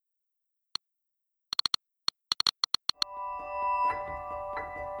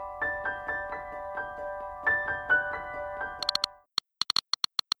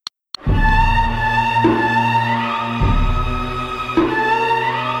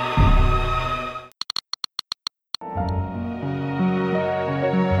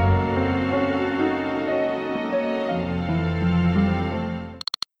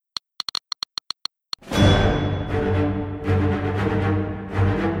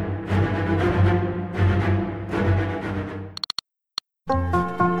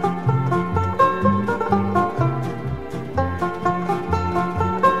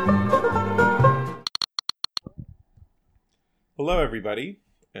everybody,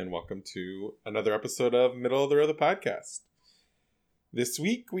 and welcome to another episode of Middle of the Road, the podcast. This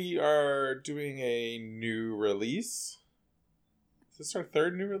week we are doing a new release. Is this our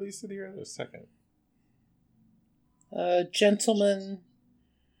third new release of the year or second? Gentleman.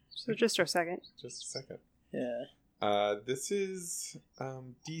 So just our second. Just a second. Yeah. This is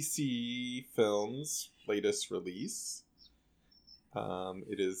DC Films' latest release.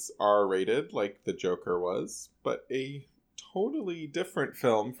 It is R-rated, like The Joker was, but a totally different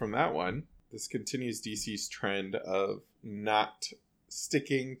film from that one. This continues DC's trend of not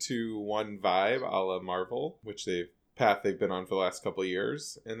sticking to one vibe a la Marvel, which they've been on for the last couple of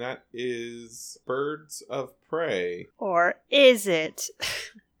years, and that is Birds of Prey. Or is it?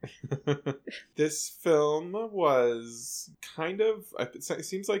 This film was it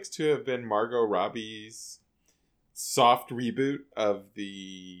seems like to have been Margot Robbie's soft reboot of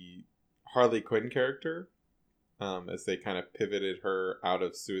the Harley Quinn character, as they kind of pivoted her out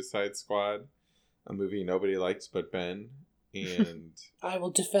of Suicide Squad, a movie nobody liked but Ben, and I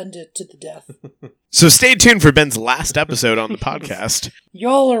will defend it to the death. So stay tuned for Ben's last episode on the podcast.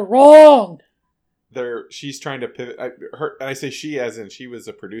 Y'all are wrong! She's trying to pivot. And I say she as in she was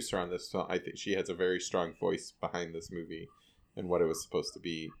a producer on this film. I think she has a very strong voice behind this movie and what it was supposed to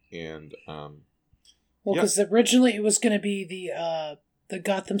be. And because originally it was going to be the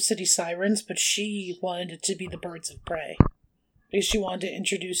Gotham City Sirens, but she wanted it to be the Birds of Prey. Because she wanted to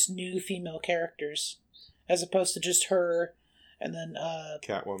introduce new female characters, as opposed to just her and then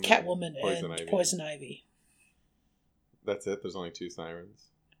Catwoman and Poison Ivy. That's it? There's only two sirens?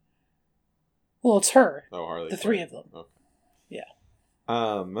 Well, it's her. Oh, Harley. The three of them. Okay. Yeah.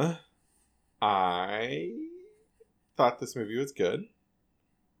 I thought this movie was good,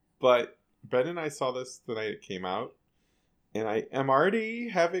 but Ben and I saw this the night it came out, and I am already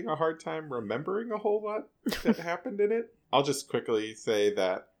having a hard time remembering a whole lot that happened in it. I'll just quickly say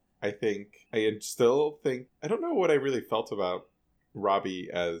that I don't know what I really felt about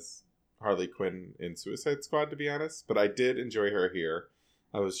Robbie as Harley Quinn in Suicide Squad, to be honest, but I did enjoy her here.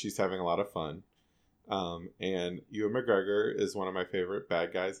 She's having a lot of fun. And Ewan McGregor is one of my favorite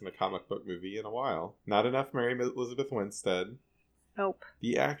bad guys in a comic book movie in a while. Not enough Mary Elizabeth Winstead. Nope.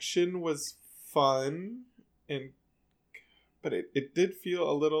 The action was fun, but it did feel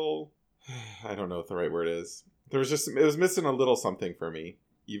a little, I don't know what the right word is. It was missing a little something for me,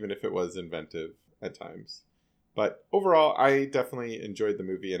 even if it was inventive at times. But overall, I definitely enjoyed the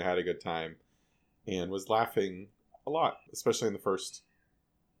movie and had a good time and was laughing a lot, especially in the first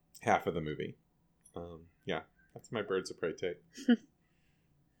half of the movie. Yeah, that's my Birds of Prey take.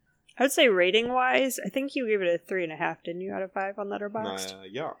 I would say rating-wise, I think you gave it a 3.5, didn't you, out of 5 on Letterboxd?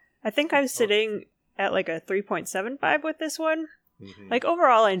 Yeah. I think I'm sitting at like a 3.75 with this one. Mm-hmm. Like,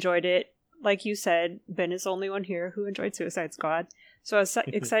 overall, I enjoyed it. Like you said, Ben is the only one here who enjoyed Suicide Squad. So I was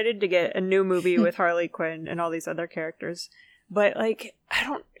excited to get a new movie with Harley Quinn and all these other characters. But, like,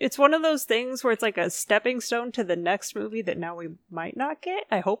 it's one of those things where it's like a stepping stone to the next movie that now we might not get.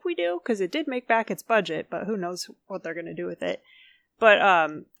 I hope we do, because it did make back its budget, but who knows what they're going to do with it. But,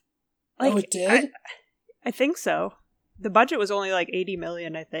 it did? I think so. The budget was only like 80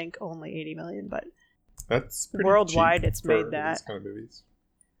 million, I think. Only 80 million, but that's pretty worldwide cheap it's made for that. These kind of movies.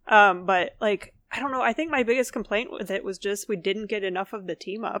 But, like, I don't know. I think my biggest complaint with it was just we didn't get enough of the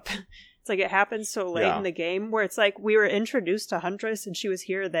team up. It's like it happened so late in the game where it's like we were introduced to Huntress and she was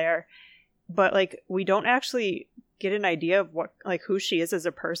here or there, but like we don't actually get an idea of what like who she is as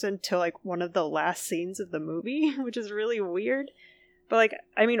a person till like one of the last scenes of the movie, which is really weird. But like,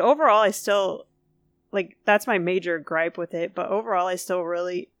 I mean, overall, I still like that's my major gripe with it. But overall, I still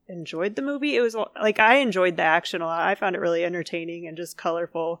really enjoyed the movie. It was like I enjoyed the action a lot. I found it really entertaining and just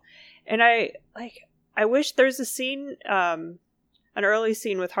colorful. And I wish there's a scene, an early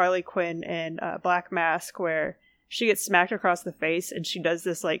scene with Harley Quinn and Black Mask where she gets smacked across the face and she does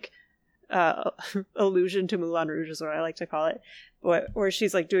this like allusion to Moulin Rouge is what I like to call it, where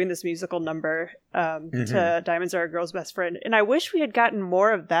she's like doing this musical number to Diamonds Are a Girl's Best Friend. And I wish we had gotten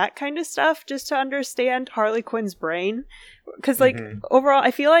more of that kind of stuff just to understand Harley Quinn's brain. Because like overall,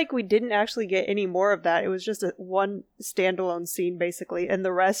 I feel like we didn't actually get any more of that. It was just one standalone scene basically. And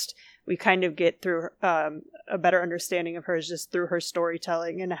the rest we kind of get through a better understanding of her is just through her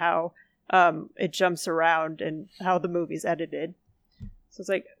storytelling and how it jumps around and how the movie's edited. So it's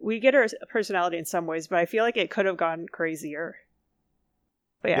like, we get her personality in some ways, but I feel like it could have gone crazier.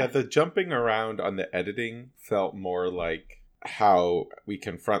 But yeah, the jumping around on the editing felt more like how we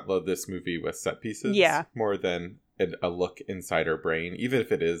can front load this movie with set pieces. Yeah. More than a look inside her brain, even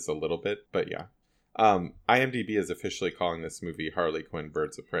if it is a little bit. But yeah, IMDb is officially calling this movie Harley Quinn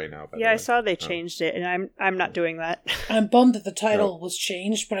Birds of Prey now. By the way. I saw they changed it, and I'm not doing that. I'm bummed that the title was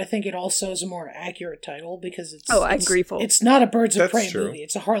changed, but I think it also is a more accurate title because it's. I agree. It's not a Birds of That's Prey true. movie.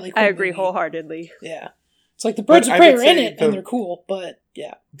 It's a Harley Quinn. I agree movie. wholeheartedly. Yeah, it's like the Birds But of I Prey would are in say it, and they're cool. But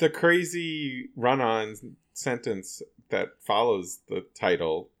yeah, The crazy run-on sentence that follows the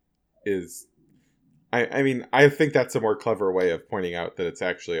title is. I mean, I think that's a more clever way of pointing out that it's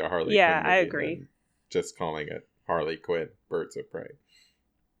actually a Harley Quinn movie I agree. than just calling it Harley Quinn Birds of Prey.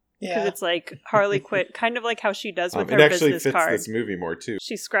 Because it's like Harley Quinn, kind of like how she does with It her actually business fits card. this movie more, too.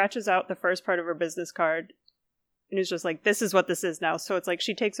 She scratches out the first part of her business card and is just like, this is what this is now. So it's like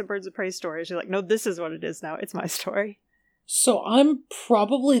she takes a Birds of Prey story. She's like, no, this is what it is now. It's my story. So I'm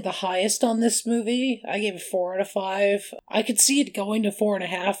probably the highest on this movie. I gave it 4 out of 5. I could see it going to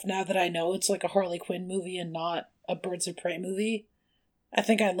 4.5 now that I know it's like a Harley Quinn movie and not a Birds of Prey movie. I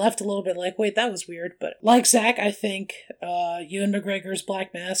think I left a little bit like, wait, that was weird. But like Zach, I think Ewan McGregor's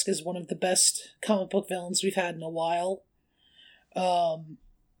Black Mask is one of the best comic book villains we've had in a while.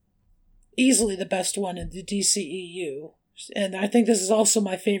 Easily the best one in the DCEU. And I think this is also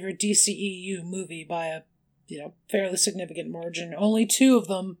my favorite DCEU movie by a fairly significant margin. Only 2 of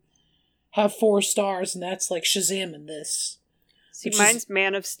them have 4 stars, and that's like Shazam and this. See, mine's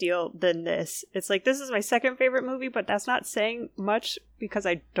Man of Steel than this. It's like, this is my second favorite movie, but that's not saying much because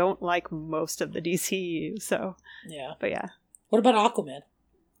I don't like most of the DCU, so. Yeah. But yeah. What about Aquaman?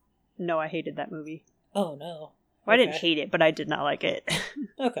 No, I hated that movie. Oh, no. Well, I didn't hate it, but I did not like it.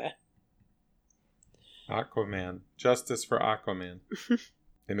 Okay. Aquaman. Justice for Aquaman.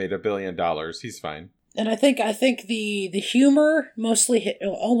 They made $1 billion. He's fine. And I think the humor mostly hit,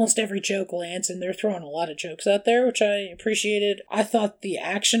 almost every joke lands, and they're throwing a lot of jokes out there, which I appreciated. I thought the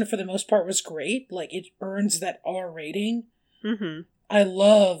action for the most part was great. Like, it earns that R rating. Mm-hmm. I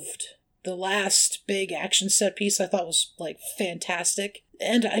loved the last big action set piece. I thought was like fantastic.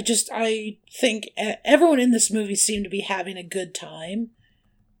 And I think everyone in this movie seemed to be having a good time.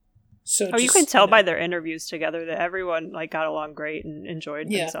 So you can tell by their interviews together that everyone like got along great and enjoyed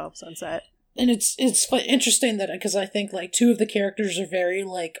themselves on set. And it's interesting that, because I think like 2 of the characters are very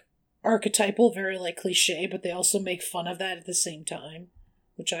like archetypal, very like cliche, but they also make fun of that at the same time,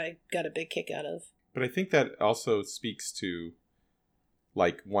 which I got a big kick out of. But I think that also speaks to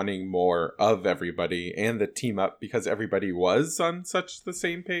like wanting more of everybody and the team up, because everybody was on such the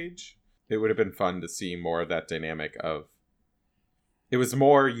same page. It would have been fun to see more of that dynamic of. It was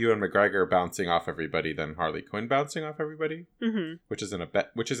more Ewan McGregor bouncing off everybody than Harley Quinn bouncing off everybody, mm-hmm. which isn't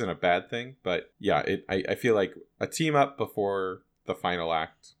a bad thing. But yeah, I feel like a team up before the final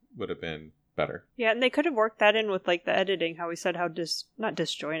act would have been better. Yeah, and they could have worked that in with like the editing, how we said how not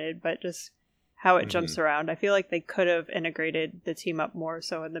disjointed, but just how it jumps around. I feel like they could have integrated the team up more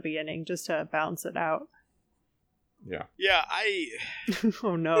so in the beginning just to balance it out. Yeah. Yeah,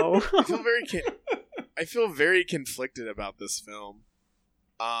 oh no. I feel very conflicted about this film.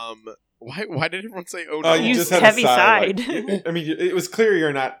 Why did everyone say oh no? You just had heavy side. Like, I mean, it was clear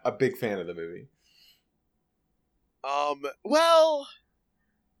you're not a big fan of the movie. Well,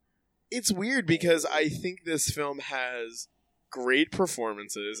 it's weird because I think this film has great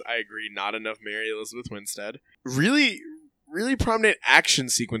performances. I agree, not enough Mary Elizabeth Winstead. Really, really prominent action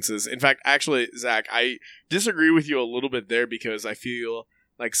sequences. In fact, actually, Zach, I disagree with you a little bit there because I feel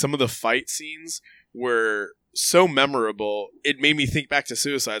like some of the fight scenes were so memorable, it made me think back to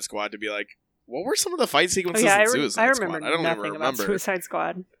Suicide Squad to be like, what were some of the fight sequences in Suicide Squad? I don't even remember. About Suicide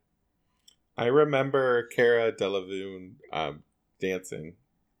Squad. I remember Cara Delevingne dancing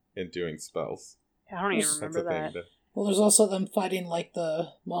and doing spells. I don't even remember that. Well, there's also them fighting like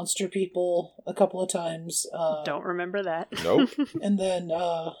the monster people a couple of times. Don't remember that. Nope. And then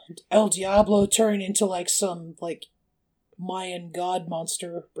El Diablo turning into like some like Mayan god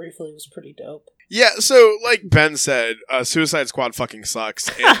monster briefly was pretty dope. Yeah, so like Ben said, Suicide Squad fucking sucks.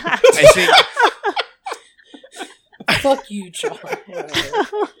 And I think fuck you, John.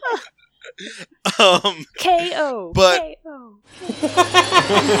 KO. But KO.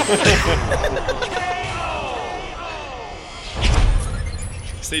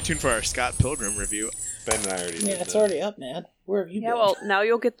 Stay tuned for our Scott Pilgrim review. Ben and I already did it's already up, man. Where have you been? Yeah, well, now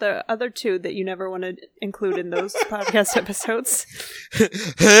you'll get the other 2 that you never want to include in those podcast episodes.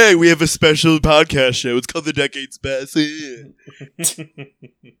 Hey, we have a special podcast show. It's called The Decade's Best.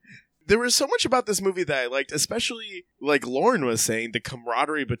 There was so much about this movie that I liked, especially, like Lauren was saying, the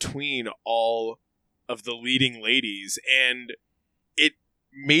camaraderie between all of the leading ladies. And it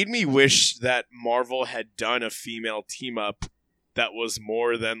made me wish that Marvel had done a female team-up that was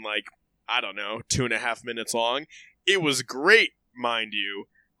more than, like, I don't know, 2.5 minutes long. It was great, mind you.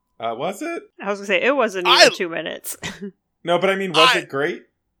 Was it? I was gonna say it wasn't even 2 minutes. No, but I mean, was it great?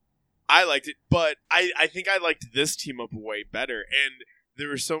 I liked it, but I think I liked this team up way better, and there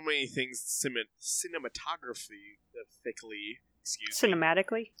were so many things cinematically,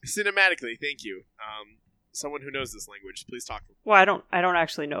 thank you. Someone who knows this language, please talk. Well, I don't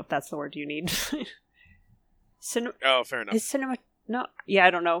actually know if that's the word you need. Oh, fair enough. Is cinema? No, yeah, I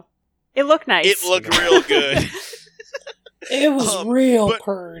don't know. It looked nice. It looked real good. It was real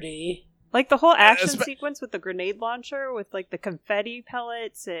pretty. Like the whole action sequence with the grenade launcher, with like the confetti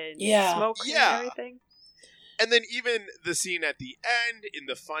pellets and smoke and everything. And then even the scene at the end in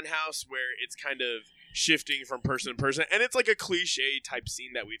the funhouse where it's kind of shifting from person to person, and it's like a cliche type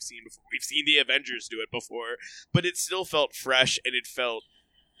scene that we've seen before. We've seen the Avengers do it before, but it still felt fresh and it felt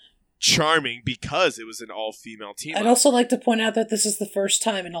charming because it was an all-female team. I'd also like to point out that this is the first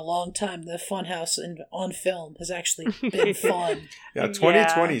time in a long time the Funhouse on film has actually been fun. Yeah,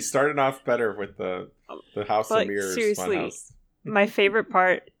 2020 started off better with the House of Mirrors. Seriously, Funhouse. My favorite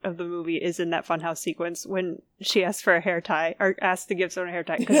part of the movie is in that Funhouse sequence when she asks for a hair tie, or asks to give someone a hair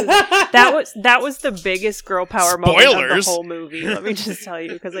tie. Because that was the biggest girl power moment of the whole movie. Let me just tell you,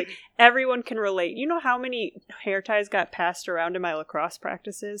 because like everyone can relate. You know how many hair ties got passed around in my lacrosse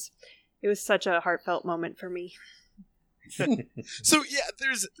practices? It was such a heartfelt moment for me. So yeah,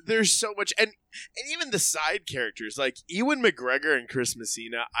 there's so much, and even the side characters like Ewan McGregor and Chris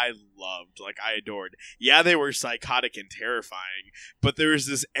Messina, I loved, like I adored. Yeah, they were psychotic and terrifying, but there was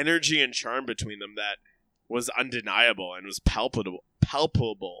this energy and charm between them that was undeniable and was palpable.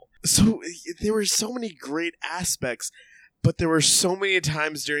 So there were so many great aspects, but there were so many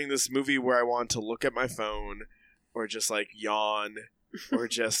times during this movie where I wanted to look at my phone or just like yawn or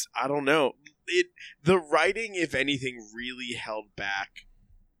just, I don't know. The writing, if anything, really held back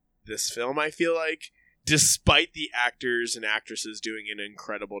this film, I feel like. Despite the actors and actresses doing an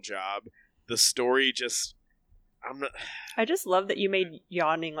incredible job, the story just... I just love that you made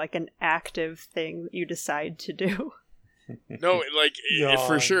yawning like an active thing that you decide to do. No, like,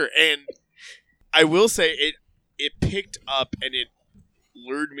 for sure. And I will say, it picked up and it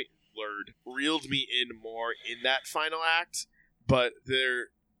reeled me in more in that final act, but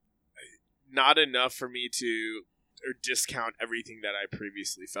they're not enough for me to discount everything that I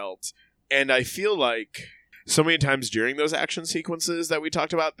previously felt. And I feel like so many times during those action sequences that we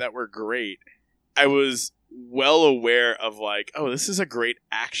talked about that were great, I was well aware of like, oh, this is a great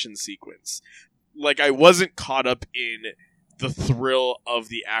action sequence. Like I wasn't caught up in the thrill of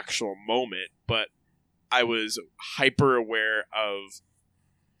the actual moment, but I was hyper aware of,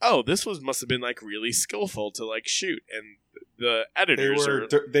 oh, this must have been like really skillful to like shoot, and the editors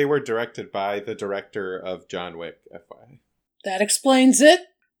they were directed by the director of John Wick, FYI. That explains it.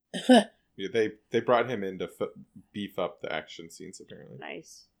 Yeah, they brought him in to beef up the action scenes, apparently.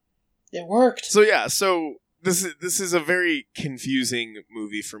 Nice. It worked. So yeah, this is a very confusing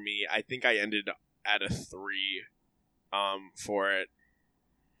movie for me. I think I ended at a 3 for it.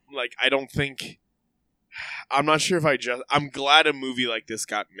 Like I'm not sure if I'm glad a movie like this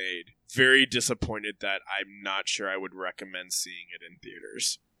got made. Very disappointed that I'm not sure I would recommend seeing it in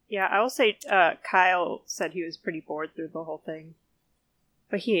theaters. Yeah, I will say Kyle said he was pretty bored through the whole thing.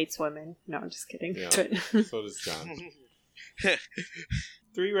 But he hates women. No, I'm just kidding. Yeah, so does John.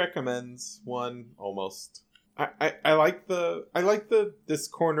 3 recommends, 1 almost. I like this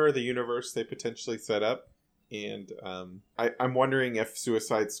corner of the universe they potentially set up. And I'm wondering if the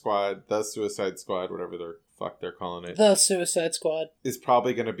Suicide Squad, whatever the fuck they're calling it, the Suicide Squad, is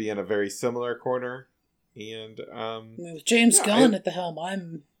probably going to be in a very similar corner. And with James Gunn at the helm,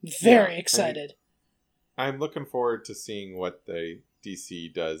 I'm very excited. I'm looking forward to seeing what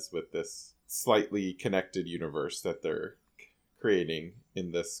DC does with this slightly connected universe that they're creating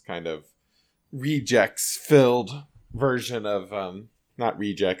in this kind of rejects-filled version of not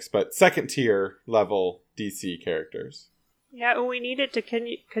rejects, but second-tier level DC characters. Yeah, and we need it to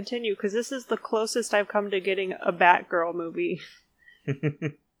continue, because this is the closest I've come to getting a Batgirl movie.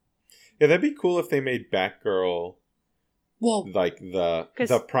 Yeah, that'd be cool if they made Batgirl like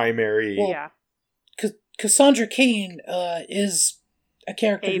the primary... Well, yeah. Cassandra Cain is a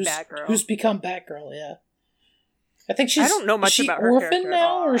character who's become Batgirl, yeah. I think she's... I don't know much about her orphan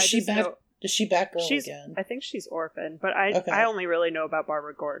now, or is she Batgirl again? I think she's orphan, but I only really know about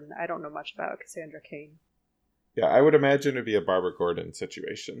Barbara Gordon. I don't know much about Cassandra Cain. Yeah, I would imagine it'd be a Barbara Gordon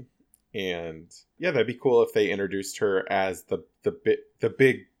situation. And yeah, that'd be cool if they introduced her as the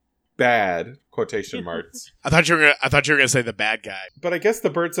big bad, quotation marks. I thought you were gonna say the bad guy. But I guess the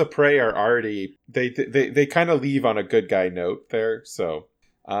Birds of Prey are already they kind of leave on a good guy note there. So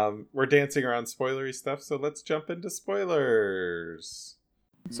we're dancing around spoilery stuff, so let's jump into spoilers.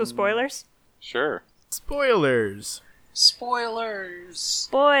 So spoilers? Sure. Spoilers. Spoilers.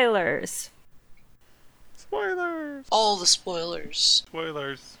 Spoilers. Spoilers. All the spoilers.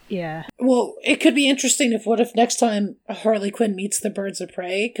 Spoilers. Yeah. Well, it could be interesting if what if next time Harley Quinn meets the Birds of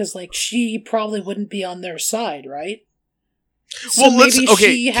Prey, because like she probably wouldn't be on their side, right? So Well, let's- maybe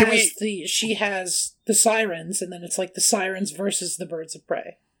okay, she can has the Sirens, and then it's like the Sirens versus the Birds of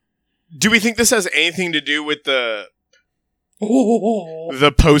Prey. Do we think this has anything to do with the Oh.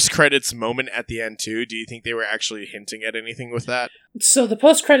 post-credits moment at the end, too? Do you think they were actually hinting at anything with that? So the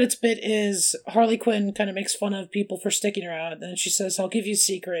post-credits bit is Harley Quinn kind of makes fun of people for sticking around, and then she says, "I'll give you a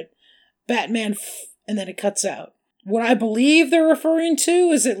secret, Batman," and then it cuts out. What I believe they're referring to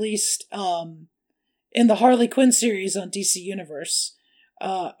is at least in the Harley Quinn series on DC Universe,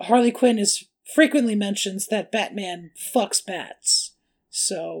 Harley Quinn is frequently mentions that Batman fucks bats.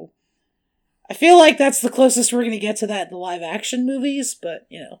 So I feel like that's the closest we're going to get to that in the live-action movies, but,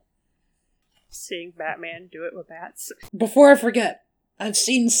 you know. Seeing Batman do it with bats. Before I forget, I've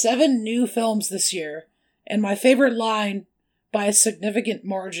seen 7 new films this year, and my favorite line, by a significant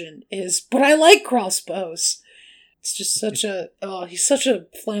margin, is, "But I like crossbows." It's just such a, he's such a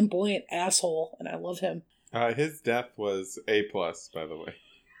flamboyant asshole, and I love him. His death was A+, by the way.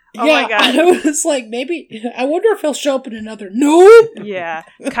 Oh yeah, my God. I was like, maybe, I wonder if he'll show up in another. Nope! Yeah.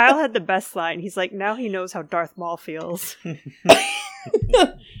 Kyle had the best line. He's like, now he knows how Darth Maul feels.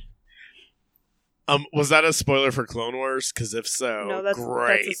 Was that a spoiler for Clone Wars? Because if so, No, that's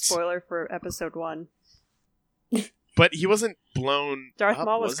great. a spoiler for episode 1. But he wasn't blown Darth up,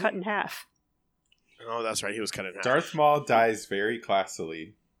 Maul was he? cut in half. Oh, that's right. He was cut in half. Darth Maul dies very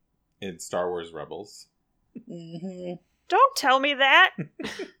classily in Star Wars Rebels. Mm-hmm. Don't tell me that!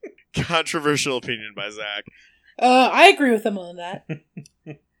 Controversial opinion by Zach. I agree with him on that.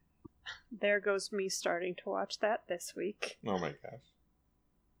 There goes me starting to watch that this week. Oh my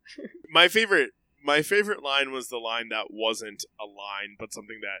gosh. My favorite line was the line that wasn't a line, but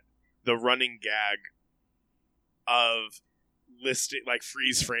something that the running gag of listing, like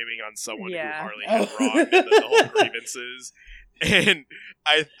freeze framing on someone Yeah. who Harley had wronged and the whole grievances. And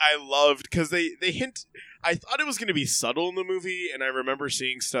I loved, because they hint, I thought it was going to be subtle in the movie, and I remember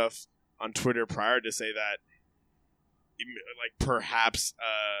seeing stuff on Twitter prior to say that, like, perhaps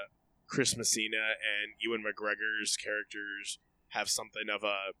Chris Messina and Ewan McGregor's characters have something of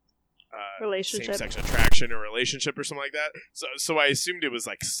a Relationship. same-sex attraction or relationship or something like that. So I assumed it was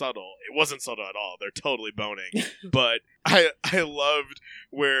like subtle. It wasn't subtle at all. They're totally boning. But I loved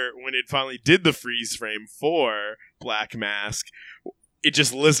when it finally did the freeze frame for Black Mask. It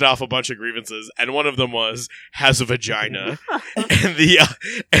just listed off a bunch of grievances, and one of them was has a vagina, and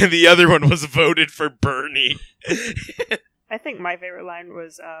the other one was voted for Bernie. I think my favorite line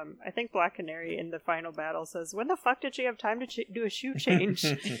was, I think Black Canary in the final battle says, when the fuck did she have time to do a shoe change?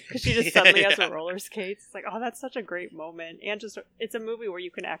 Because she just suddenly has a roller skates. It's like, oh, that's such a great moment. And just, it's a movie where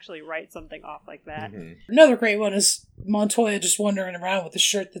you can actually write something off like that. Mm-hmm. Another great one is Montoya just wandering around with a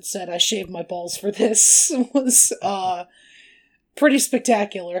shirt that said, "I shaved my balls for this." Was pretty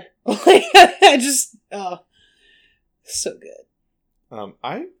spectacular. Like, I just, so good.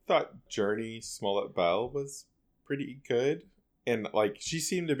 I thought Journey Smollett Bell was pretty good, and like she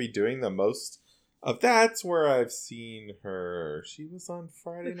seemed to be doing the most of that's where I've seen her. She was on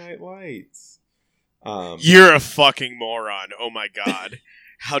Friday Night Lights. You're a fucking moron. Oh my god.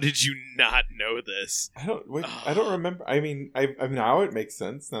 How did you not know this? I don't remember. I mean, now it makes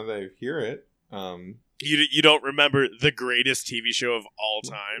sense now that I hear it. You don't remember the greatest TV show of all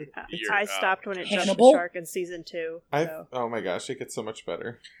time? I stopped when it jumped the Hannibal? shark in season 2. So. Oh my gosh, it gets so much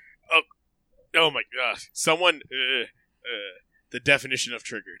better. Oh my gosh. Someone the definition of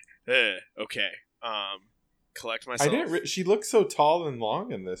triggered. Okay. Collect myself. She looked so tall and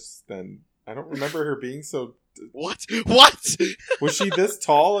long in this. Then I don't remember her being so. What? Was she this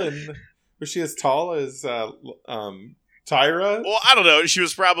tall? And was she as tall as Tyra? Well, I don't know. She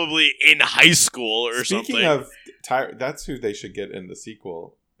was probably in high school or something. Speaking of Tyra, that's who they should get in the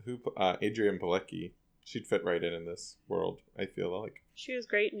sequel. Adrienne Palicki. She'd fit right in this world, I feel like. She was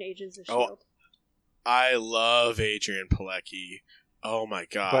great in Agents of Oh, S.H.I.E.L.D. I love Adrienne Palicki. Oh my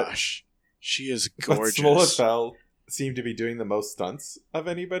gosh. She is gorgeous. But Smollett Bell seemed to be doing the most stunts of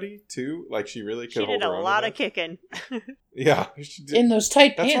anybody, too. Like, she really could She hold did her a own lot in of that. kicking. Yeah. She did. In those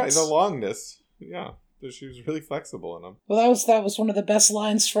tight That's pants. right, the longness. Yeah. She was really flexible in them. Well, that was one of the best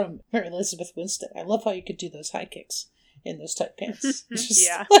lines from Mary Elizabeth Winstead. I love how you could do those high kicks in those tight pants. Just-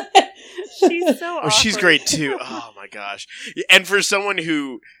 Yeah. She's so Oh, she's awkward. great too. Oh my gosh. And for someone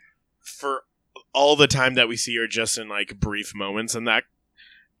who, for all the time that we see her just in like brief moments and that,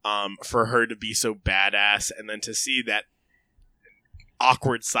 for her to be so badass and then to see that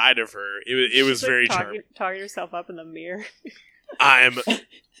awkward side of her. It was She's, like, very charming. talking yourself up in the mirror. I'm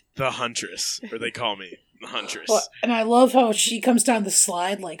the Huntress, or they call me the Huntress. Well, and I love how she comes down the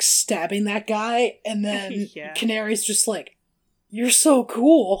slide, like, stabbing that guy, and then Yeah. Canary's just like, "You're so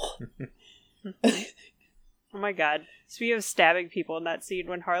cool." Oh my god. Speaking of stabbing people in that scene,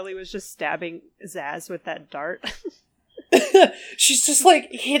 when Harley was just stabbing Zaz with that dart. She's just, like,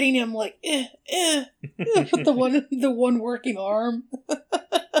 hitting him, like, with the one working arm.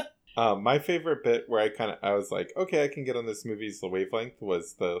 My favorite bit where I was like, okay, I can get on this movie's wavelength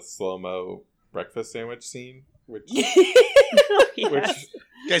was the slow-mo breakfast sandwich scene, which Yes.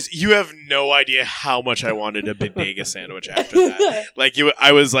 Guys, you have no idea how much I wanted a bodega sandwich after that. Like,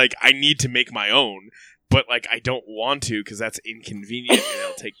 I was like, I need to make my own, but, like, I don't want to because that's inconvenient and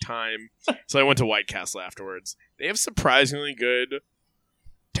it'll take time. So I went to White Castle afterwards. They have surprisingly good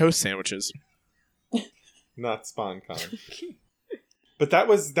toast sandwiches. not SpawnCon. But that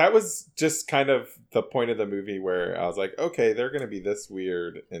was just kind of the point of the movie where I was like, okay, they're going to be this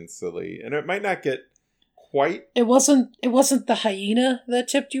weird and silly, and it might not get quite. It wasn't the hyena that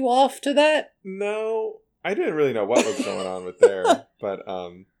tipped you off to that? No, I didn't really know what was going on with there, but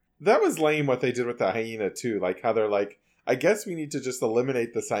that was lame what they did with the hyena too. Like how they're like, I guess we need to just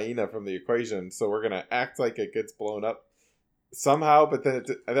eliminate this hyena from the equation, so we're gonna act like it gets blown up somehow. But then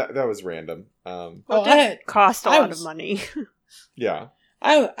that was random. Well, it did cost a lot of money. Yeah.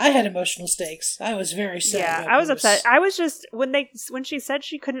 I had emotional stakes. I was very sad. Yeah, about I was Bruce. upset. I was just when she said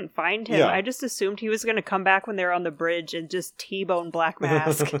she couldn't find him, Yeah. I just assumed he was going to come back when they were on the bridge and just T-bone Black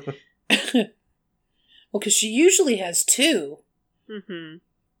Mask. Well, because she usually has two. Mm-hmm.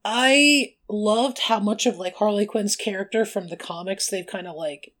 I loved how much of, like, Harley Quinn's character from the comics they've kind of,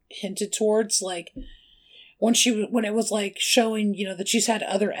 like, hinted towards. Like, when it was, like, showing, you know, that she's had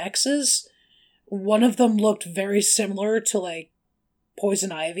other exes, one of them looked very similar to, like,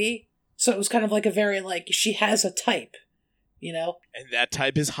 Poison Ivy. So it was kind of like a very, like, she has a type, you know? And that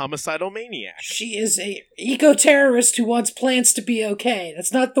type is homicidal maniac. She is a eco-terrorist who wants plants to be okay.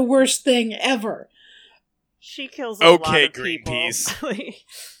 That's not the worst thing ever. She kills a lot Okay, of people. Greenpeace.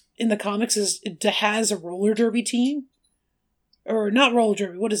 In the comics, it has a roller derby team. Or not roller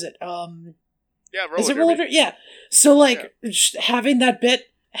derby, what is it? Yeah, Is it roller derby? Yeah. So, like, having that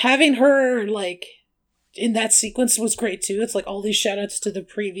bit, having her, like, in that sequence was great too. It's like all these shout-outs to the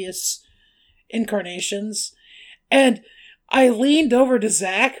previous incarnations. And I leaned over to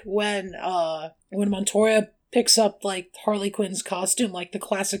Zach when Montoya picks up, like, Harley Quinn's costume, like the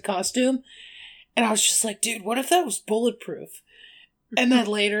classic costume. And I was just like, dude, what if that was bulletproof? And then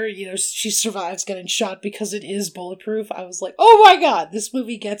later, you know, she survives getting shot because it is bulletproof. I was like, oh my god, this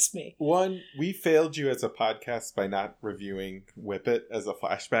movie gets me. One, we failed you as a podcast by not reviewing Whip It as a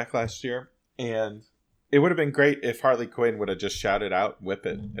flashback last year. And it would have been great if Harley Quinn would have just shouted out Whip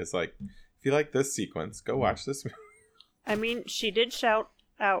It as like, if you like this sequence, go watch this movie. I mean, she did shout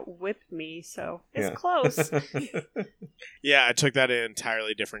out "whip me," so it's Yeah. close. Yeah, I took that in an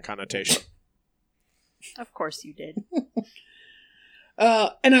entirely different connotation. Of course you did.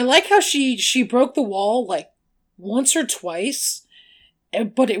 And I like how she broke the wall, like, once or twice,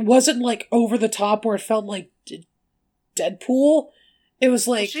 but it wasn't, like, over the top where it felt like Deadpool. It was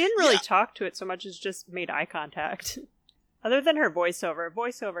like... She didn't really talk to it so much as just made eye contact. Other than her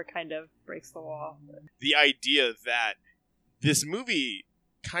voiceover kind of breaks the wall. The idea that this movie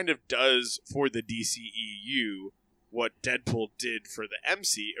kind of does for the DCEU what Deadpool did for the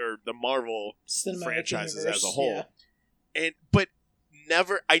MC or the Marvel Cinematic franchises universe, as a whole. yeah. But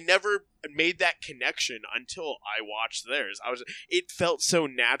I never made that connection until I watched theirs. It felt so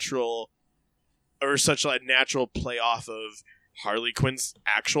natural, or such a natural play off of Harley Quinn's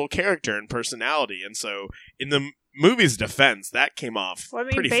actual character and personality. And so in the movie's defense, that came off Well, I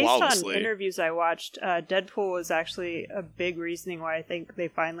mean, pretty based flawlessly. on interviews I watched, Deadpool was actually a big reasoning why I think they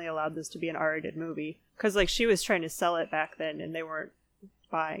finally allowed this to be an R-rated movie. Because, like, she was trying to sell it back then, and they weren't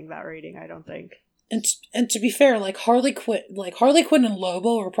buying that rating, I don't think. And to be fair, like, Harley Quinn and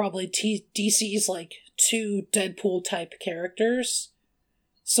Lobo are probably DC's, like, two Deadpool-type characters.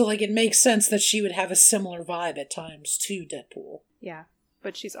 So, like, it makes sense that she would have a similar vibe at times to Deadpool. Yeah,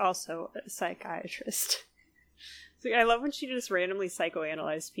 but she's also a psychiatrist. So I love when she just randomly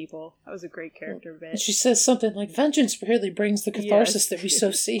psychoanalyzed people. That was a great character bit. And she says something like, vengeance really brings the catharsis Yes. that we so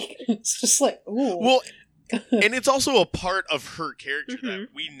seek. It's just like, ooh. Well, and it's also a part of her character that Mhm.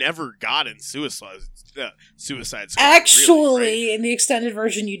 we never got in Suicide Squad. Actually, really, right? in the extended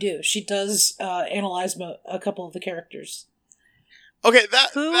version, you do. She does analyze a couple of the characters. Okay,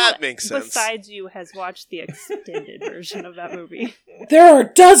 Who that makes sense. besides you has watched the extended version of that movie? There are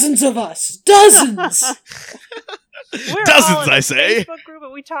dozens of us! Dozens! We're Dozens, all in I a say. Facebook group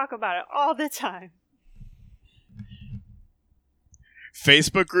and we talk about it all the time.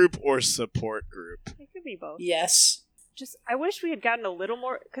 Facebook group or support group? It could be both. Yes. Just, I wish we had gotten a little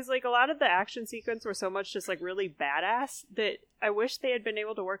more, because like a lot of the action sequence were so much just like really badass that I wish they had been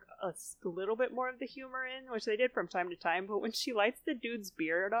able to work a little bit more of the humor in, which they did from time to time. But when she lights the dude's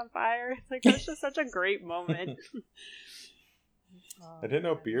beard on fire, it's like that's just such a great moment. I didn't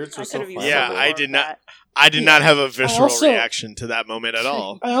know beards were I so could've used flammable. Yeah, some I more did of not. that. I did not have a visceral also- reaction to that moment at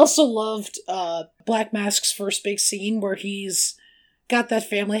all. I also loved Black Mask's first big scene where he's got that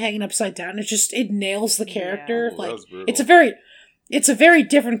family hanging upside down. It nails the character. Ooh, that Like was brutal. it's a very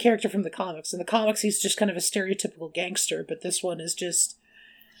different character from the comics. In the comics, he's just kind of a stereotypical gangster, but this one is just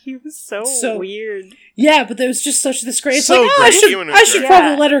He was so weird. weird. Yeah, but there was just such this great. It's So like, great. Ewan was I should great.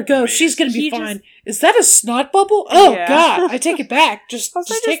 probably Yeah. let her go. Amazing. She's gonna be He fine. just- Is that a snot bubble? Oh Yeah. God! I take it back. Just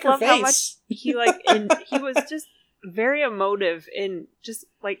Also, just I take just her love how much face. he he was just very emotive and just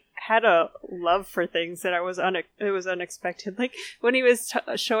like had a love for things that it was unexpected. Like when he was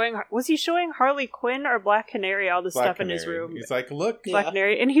was he showing Harley Quinn or Black Canary all the Black stuff in his Canary. room? He's like, look, Yeah. Black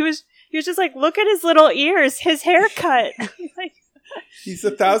Canary, and he was just like, look at his little ears, his haircut. Like, he's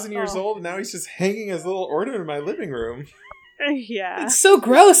 1,000 years Oh. old, and now he's just hanging his little ornament in my living room. yeah, It's so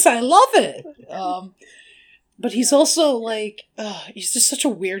gross. I love it. But he's also like, he's just such a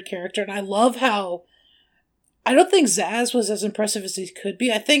weird character, and I love how. I don't think Zaz was as impressive as he could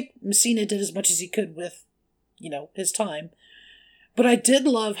be. I think Messina did as much as he could with, his time. But I did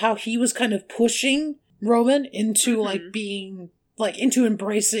love how he was kind of pushing Roman into into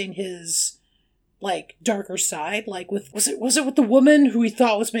embracing his darker side. Like was it with the woman who he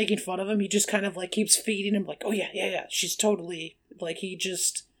thought was making fun of him? He just kind of keeps feeding him like, oh yeah, she's totally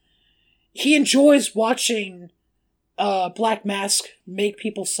he enjoys watching Black Mask make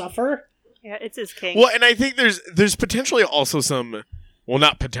people suffer. yeah, it's his king. Well, and I think there's potentially also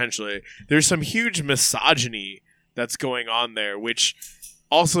not potentially, there's some huge misogyny that's going on there, which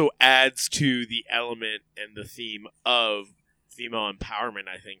also adds to the element and the theme of female empowerment,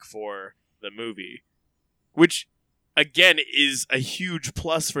 I think, for the movie. Which, again, is a huge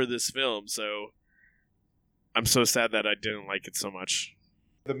plus for this film, so I'm so sad that I didn't like it so much.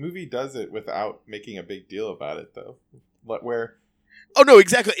 The movie does it without making a big deal about it, though. Where Oh no,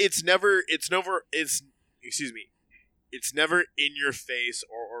 exactly. It's never in your face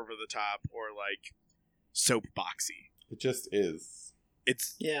or over the top or soapboxy. it just is.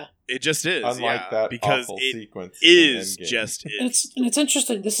 It just is. Unlike that because awful it sequence is in Endgame. just And it's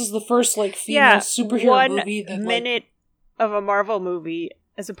interesting. This is the first female superhero one movie that minute of a Marvel movie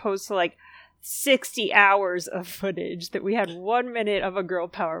as opposed to 60 hours of footage that we had 1 minute of a girl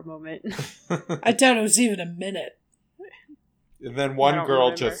power moment. I doubt it was even a minute. And then I one don't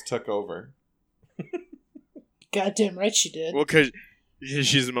girl remember. just took over. Goddamn right she did. well because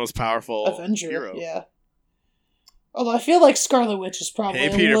she's the most powerful Avenger, hero. yeah. Although I feel like Scarlet Witch is probably Hey,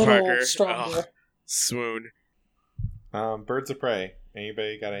 a Peter little Parker. stronger. Ugh. Swoon. Birds of Prey.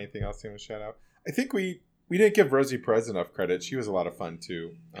 Anybody got anything else you want to shout out? I think we didn't give Rosie Perez enough credit. She was a lot of fun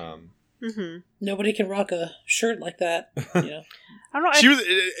too. Mm-hmm. Nobody can rock a shirt like that. Yeah. I don't know. She was.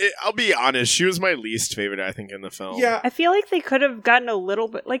 I'll be honest. She was my least favorite, I think, in the film. Yeah, I feel like they could have gotten a little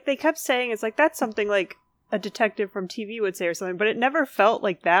bit they kept saying it's that's something a detective from TV would say or something, but it never felt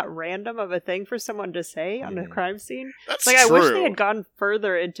that random of a thing for someone to say on a crime scene. That's I true. wish they had gone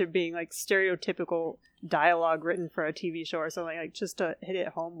further into being stereotypical dialogue written for a TV show or something, just to hit it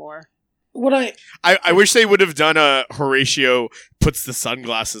home more. What I wish they would have done a Horatio puts the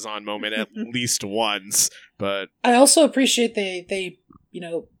sunglasses on moment at least once, but I also appreciate they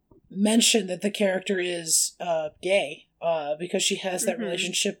mention that the character is gay because she has that Mhm.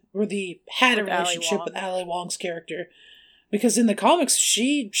 relationship or had a With Ali relationship Wong. with Ali Wong's character, because in the comics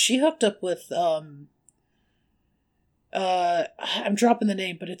she hooked up with I'm dropping the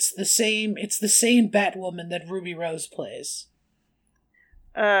name, but it's the same Batwoman that Ruby Rose plays.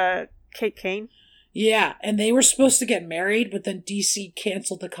 Kate Kane. Yeah, and they were supposed to get married, but then DC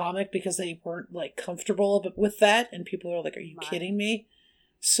canceled the comic because they weren't comfortable with that, and people were like, "Are you kidding me?"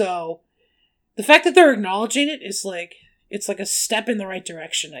 So, the fact that they're acknowledging it is it's a step in the right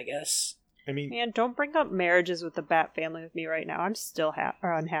direction, I guess. I mean, Man, don't bring up marriages with the Bat family with me right now. I'm still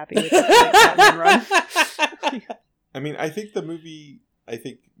unhappy with the Batman run. I mean, I think the movie. I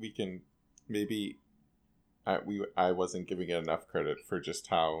think we can maybe. I wasn't giving it enough credit for just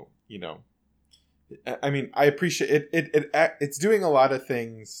how I mean, I appreciate it. It's doing a lot of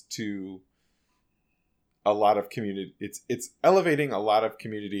things to a lot of community. It's elevating a lot of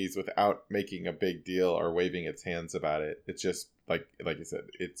communities without making a big deal or waving its hands about it. It's just like you said,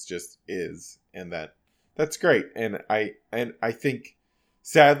 it's just is, and that That's great. And I think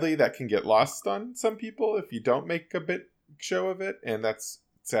sadly that can get lost on some people if you don't make a big show of it, and that's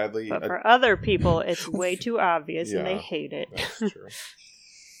sadly. But for other people, it's way too obvious, and they hate it. That's true.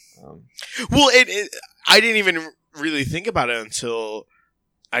 Well, I didn't even really think about it until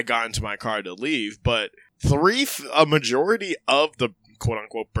I got into my car to leave, but a majority of the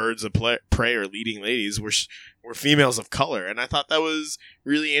quote-unquote birds of prey or leading ladies were females of color, and I thought that was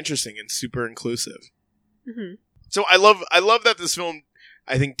really interesting and super inclusive. Mm-hmm. So I love that this film,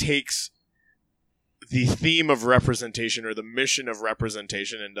 I think, takes the theme of representation or the mission of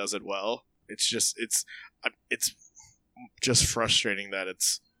representation and does it well. It's just frustrating that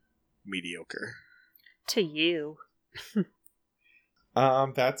it's mediocre. To you.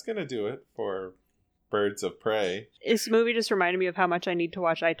 That's gonna do it for Birds of Prey. This movie just reminded me of how much I need to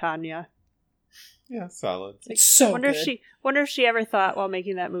watch I, Tonya. Yeah, solid. It's so good. Wonder if she ever thought while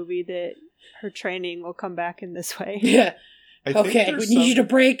making that movie that her training will come back in this way. Yeah. Okay, we need you to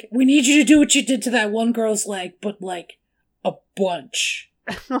break. We need you to do what you did to that one girl's leg, but like a bunch.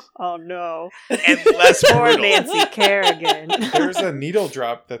 Oh no! And less poor Nancy Kerrigan. There's a needle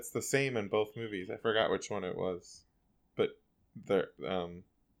drop that's the same in both movies. I forgot which one it was, but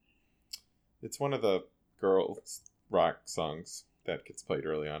it's one of the girls' rock songs that gets played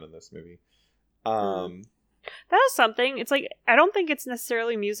early on in this movie. That was something. It's like, I don't think it's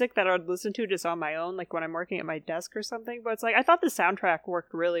necessarily music that I would listen to just on my own, like when I'm working at my desk or something, but it's like, I thought the soundtrack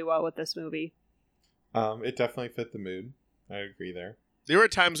worked really well with this movie. It definitely fit the mood. I agree there. There were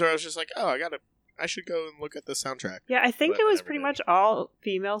times where I was just like, oh, I should go and look at the soundtrack. Yeah, I think it was pretty much all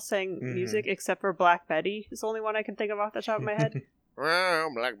female sang music except for Black Betty. It's the only one I can think of off the top of my head.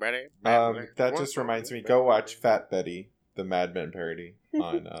 Black Betty. That just reminds me, go watch Fat Betty, the Mad Men parody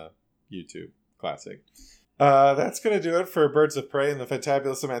on YouTube. Classic. That's going to do it for Birds of Prey and the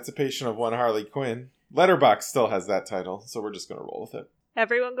Fantabulous Emancipation of One Harley Quinn. Letterboxd still has that title, so we're just going to roll with it.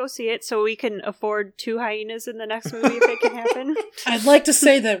 Everyone go see it so we can afford 2 hyenas in the next movie if it can happen. I'd like to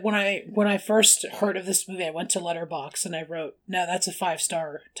say that when I first heard of this movie, I went to Letterboxd and I wrote, "No, that's a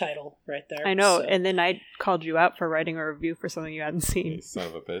 5-star title right there." I know, so. And then I called you out for writing a review for something you hadn't seen. You son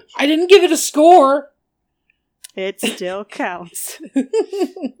of a bitch. I didn't give it a score! It still counts.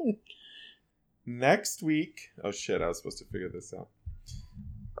 Next week... Oh shit, I was supposed to figure this out.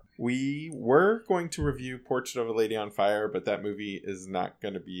 We were going to review Portrait of a Lady on Fire, but that movie is not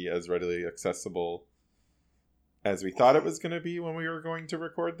going to be as readily accessible as we thought it was going to be when we were going to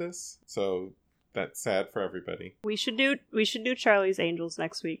record this. So that's sad for everybody. We should do Charlie's Angels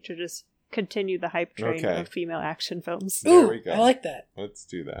next week to just continue the hype train of female action films. There we go. I like that. Let's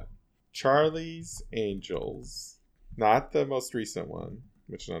do that. Charlie's Angels. Not the most recent one,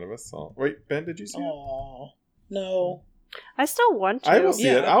 which none of us saw. Wait, Ben, did you see it? Oh, no. I still want to. I will see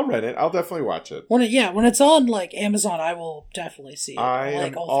it. I'll rent it. I'll definitely watch it. When it's on like Amazon, I will definitely see it. I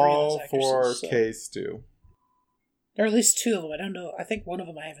like am all 3 of those for actresses, K-Stew. Or at least 2 of them. I don't know. I think one of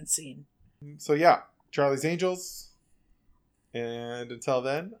them I haven't seen. So yeah, Charlie's Angels. And until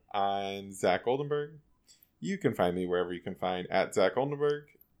then, I'm Zach Oldenburg. You can find me wherever you can find at Zach Oldenburg.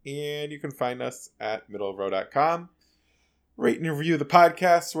 And you can find us at middleofrow.com. Rate and review the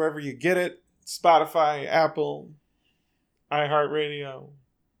podcast wherever you get it. Spotify, Apple, iHeartRadio,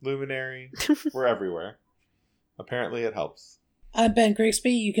 Luminary. We're everywhere. Apparently it helps. I'm Ben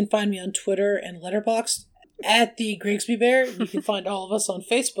Grigsby. You can find me on Twitter and Letterboxd at the Grigsby Bear. You can find all of us on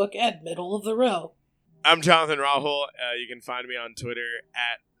Facebook at Middle of the Row. I'm Jonathan Rahul. You can find me on Twitter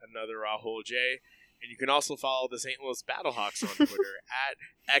at another Rahul J. And you can also follow the St. Louis Battlehawks on Twitter at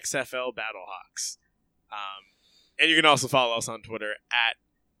XFL Battlehawks. And you can also follow us on Twitter at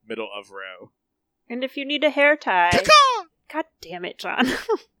Middle of Row. And if you need a hair tie... Caw-caw! God damn it, John.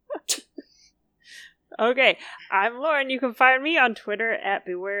 Okay, I'm Lauren. You can find me on Twitter at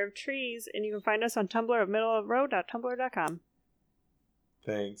Beware of Trees, and you can find us on Tumblr at middleofrow.tumblr.com.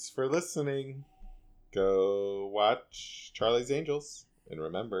 Thanks for listening. Go watch Charlie's Angels. And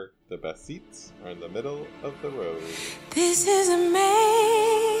remember, the best seats are in the middle of the road. This is a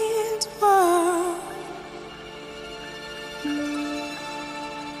man's world.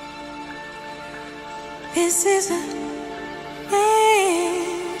 This is a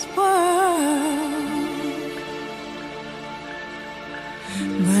man's world.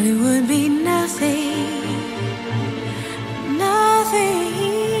 But it would be nothing,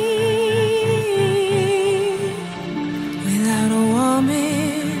 without a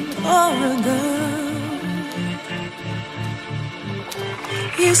woman or a girl.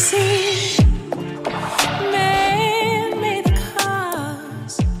 You see